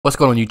What's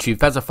going on YouTube?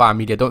 Fesify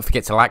Media. Don't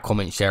forget to like,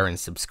 comment, share and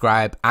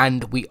subscribe.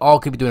 And we are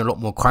going to be doing a lot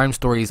more crime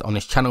stories on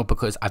this channel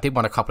because I did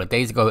one a couple of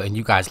days ago and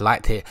you guys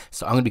liked it.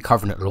 So I'm going to be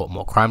covering a lot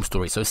more crime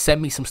stories. So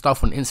send me some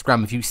stuff on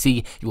Instagram if you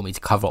see you want me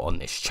to cover on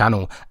this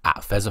channel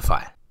at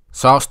Fesify.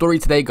 So our story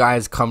today,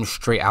 guys, comes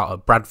straight out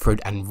of Bradford,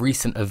 and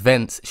recent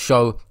events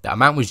show that a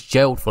man was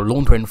jailed for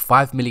laundering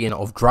 5 million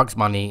of drugs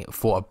money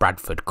for a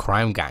Bradford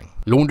crime gang.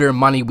 Laundering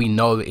money, we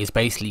know, is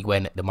basically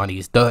when the money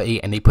is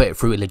dirty and they put it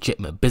through a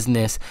legitimate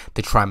business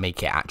to try and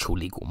make it actual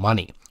legal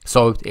money.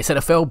 So it said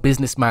a failed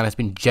businessman has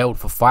been jailed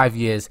for 5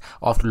 years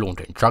after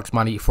laundering drugs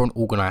money for an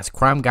organised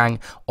crime gang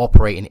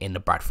operating in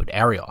the Bradford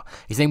area.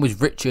 His name was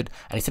Richard,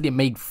 and he said he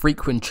made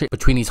frequent trips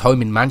between his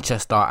home in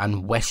Manchester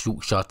and West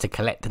Yorkshire to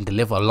collect and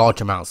deliver large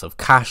amounts of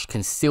cash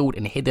concealed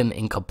and hidden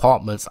in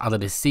compartments under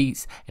the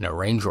seats in a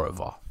Range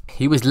Rover.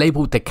 He was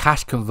labelled the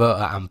cash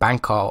converter and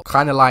banker,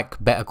 kind of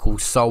like Better Call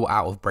Saul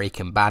out of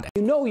Breaking Bad.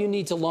 You know you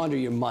need to launder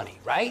your money,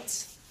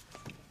 right?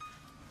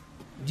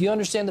 Do you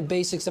understand the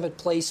basics of it?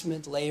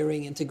 Placement,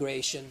 layering,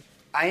 integration?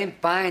 I ain't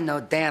buying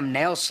no damn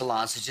nail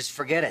salon, so just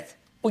forget it.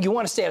 Well, you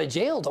want to stay out of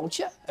jail, don't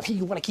you? I mean,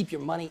 you want to keep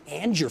your money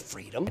and your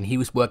freedom. And he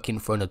was working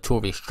for a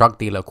notorious drug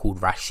dealer called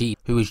Drxg,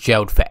 who was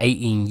jailed for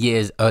 18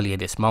 years earlier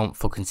this month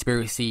for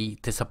conspiracy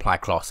to supply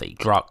Class A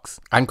drugs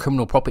and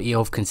criminal property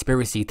of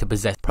conspiracy to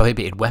possess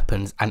prohibited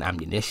weapons and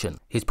ammunition.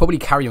 He's probably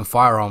carrying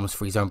firearms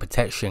for his own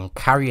protection.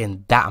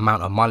 Carrying that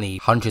amount of money,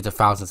 hundreds of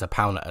thousands of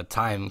pounds at a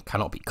time,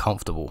 cannot be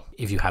comfortable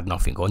if you had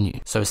nothing on you.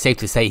 So it's safe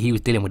to say he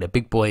was dealing with the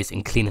big boys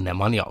and cleaning their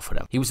money up for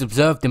them. He was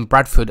observed in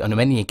Bradford on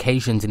many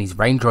occasions in his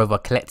Range Rover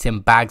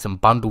collecting bags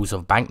and bundles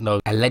of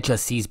banknotes. A ledger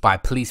seized by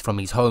police from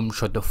his home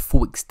showed the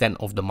full extent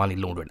of the money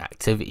laundering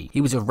activity.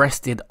 He was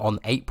arrested on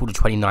April the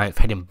 29th,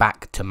 heading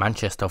back to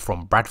Manchester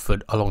from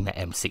Bradford along the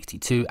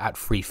M62 at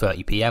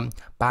 3:30 PM.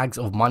 Bags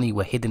of money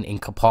were hidden in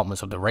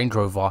compartments of the Range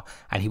Rover,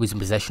 and he was in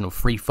possession of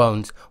 3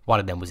 phones. One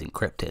of them was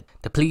encrypted.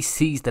 The police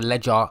seized the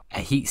ledger,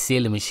 a heat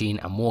sealing machine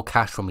and more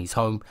cash from his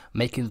home,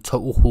 making a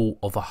total haul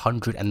of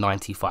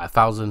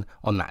 195,000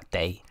 on that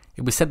day.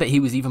 It was said that he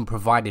was even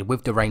provided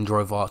with the Range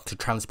Rover to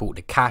transport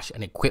the cash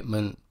and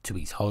equipment to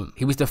his home.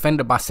 He was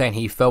defended by saying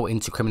he fell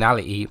into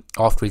criminality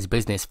after his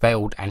business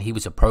failed and he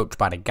was approached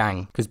by the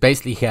gang because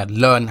basically he had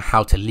learned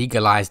how to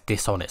legalize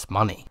dishonest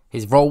money.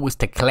 His role was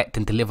to collect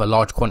and deliver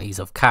large quantities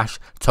of cash,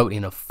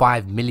 totaling of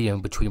 5 million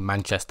between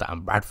Manchester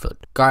and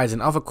Bradford. Guys, in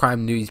other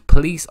crime news,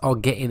 police are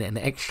getting an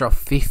extra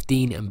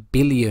 15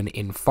 billion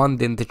in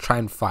funding to try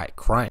and fight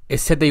crime. It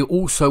said they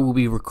also will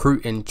be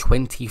recruiting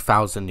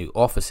 20,000 new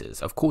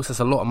officers. Of course, there's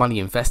a lot of money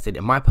invested.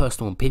 In my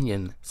personal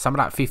opinion, some of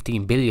that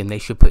 15 billion they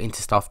should put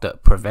into stuff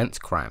that prevents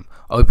crime.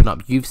 Open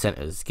up youth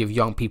centres, give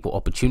young people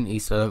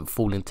opportunities so they don't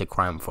fall into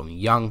crime from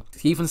young.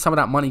 Even some of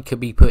that money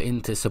could be put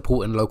into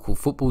supporting local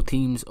football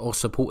teams or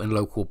supporting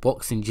local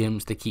boxing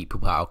gyms to keep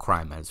people out of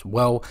crime as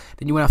well.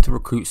 Then you won't have to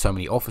recruit so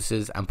many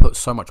officers and put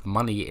so much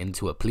money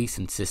into a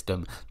policing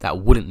system that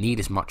wouldn't need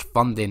as much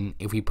funding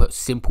if we put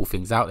simple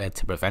things out there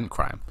to prevent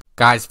crime.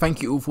 Guys,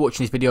 thank you all for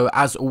watching this video.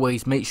 As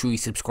always, make sure you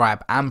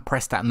subscribe and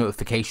press that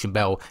notification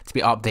bell to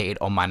be updated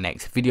on my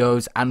next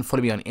videos, and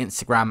follow me on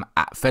Instagram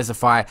at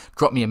Fesify.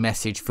 Drop me a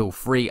message, feel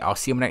free. I'll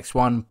see you on the next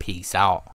one. Peace out.